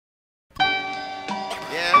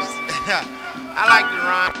I like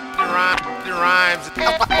the rhymes.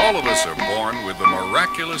 All of us are born with the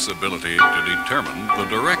miraculous ability to determine the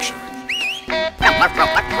direction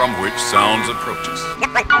from which sounds approach us.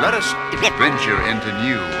 Let us venture into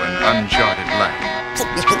new and uncharted land.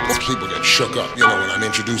 People get shook up, you know, when I'm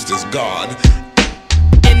introduced as God.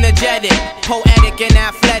 Energetic, poetic and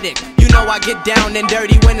athletic. You know I get down and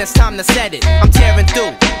dirty when it's time to set it. I'm tearing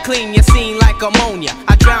through, clean your scene like ammonia.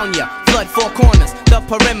 I drown ya, flood four corners, the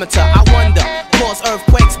perimeter. I wonder, cause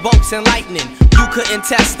earthquakes, bolts and lightning. You couldn't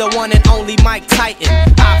test the one and only Mike Titan.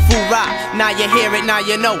 Afu-Ra, now you hear it, now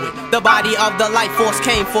you know it. The body of the life force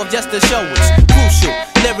came forth just to show it's crucial.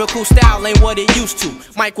 Lyrical style ain't what it used to.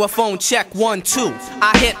 Microphone check 1, 2.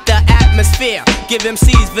 I hit the atmosphere, give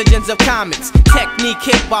MCs visions of comets. Technique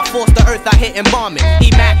hit by force the earth, I hit and bomb it.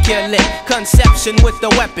 Immaculate conception with the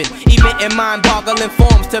weapon, emitting mind-boggling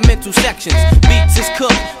forms to mental sections. Beats is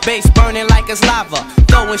cooked, bass burning like it's lava.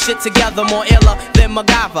 Throwing shit together more iller than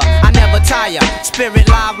MacGyver. I never tire, spirit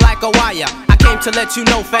live like a wire. I came to let you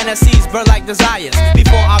know fantasies burn like desires.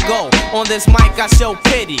 Before I go on this mic, I show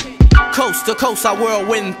pity. Coast to coast, I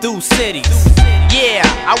whirlwind through cities. Yeah,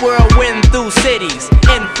 I whirlwind through cities.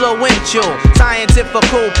 Influential,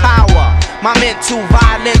 scientifical power. My mental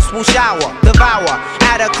violence will shower, devour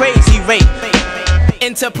at a crazy rate.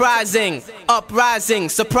 Enterprising, uprising,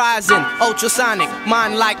 surprising, ultrasonic,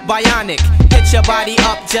 mind like bionic. Hit your body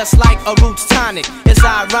up just like a roots tonic. It's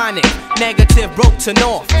ironic, negative broke to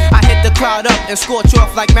north. I hit the crowd up and scorch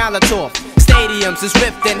off like Molotov. Stadiums is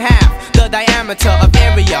ripped in half, the diameter of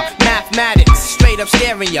area. Mathematics, straight up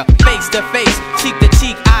staring ya, face to face, cheek to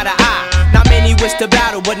cheek, eye to eye. Not many wish to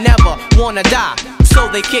battle but never wanna die. So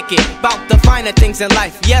they kick it, bout the finer things in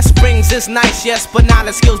life. Yes, rings is nice, yes, but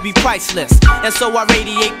knowledge skills be priceless. And so I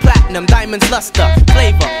radiate platinum, diamonds luster,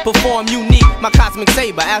 flavor, perform unique, my cosmic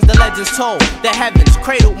saber. As the legends told, the heavens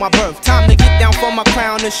cradled my birth. Time to get down from my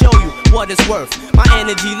crown and show you what it's worth. My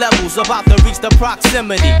energy levels about to reach the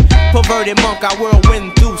proximity. Perverted monk, I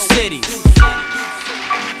whirlwind through cities.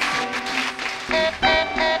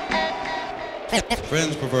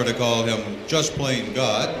 Friends prefer to call him just plain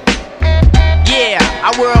God. Yeah,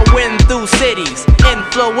 I whirlwind through cities.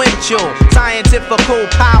 Influential, scientifical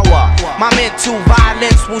power. My mental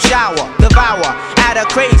violence will shower, devour at a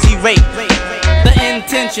crazy rate. The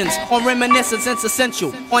intentions on reminiscence is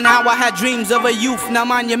essential. On how I had dreams of a youth, now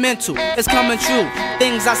monumental. It's coming true,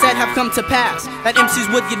 things I said have come to pass. That MCs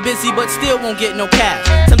would get busy but still won't get no cash.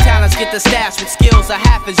 Some talents get the stash with skills are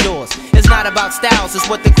half as yours. It's not about styles, it's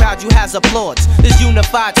what the crowd you has applauds. This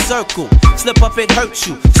unified circle, slip up it hurts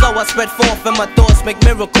you. Slow I spread forth and my thoughts make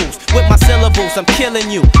miracles. With my syllables I'm killing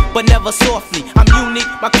you, but never softly. I'm unique,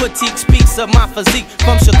 my critique speaks of my physique.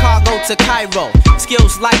 From Chicago to Cairo,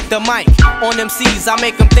 skills like the mic. On MCs I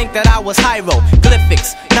make them think that I was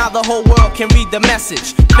hieroglyphics. Now the whole world can read the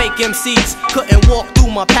message. Fake MCs couldn't walk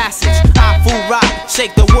through my passage. Afu-Ra,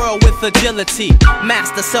 shake the world with agility.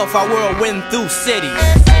 Master self, I whirlwind through cities.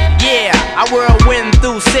 Yeah, I whirlwind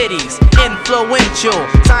through cities. Influential,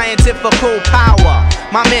 scientifical power.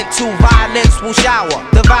 My mental violence will shower,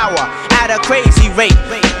 devour at a crazy rate.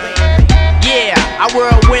 Yeah, I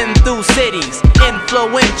whirlwind through cities.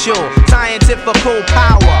 Influential, scientifical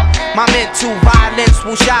power. My mental violence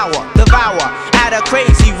will shower, devour at a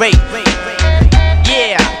crazy rate.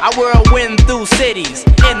 Yeah, I whirlwind through cities.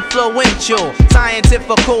 Influential,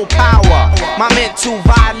 scientifical power. My mental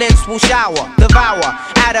violence will shower, devour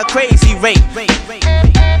at a crazy rate.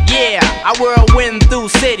 Yeah, I whirlwind through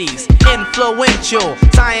cities. Influential,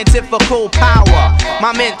 scientifical power.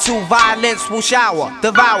 My mental violence will shower,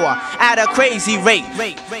 devour at a crazy rate.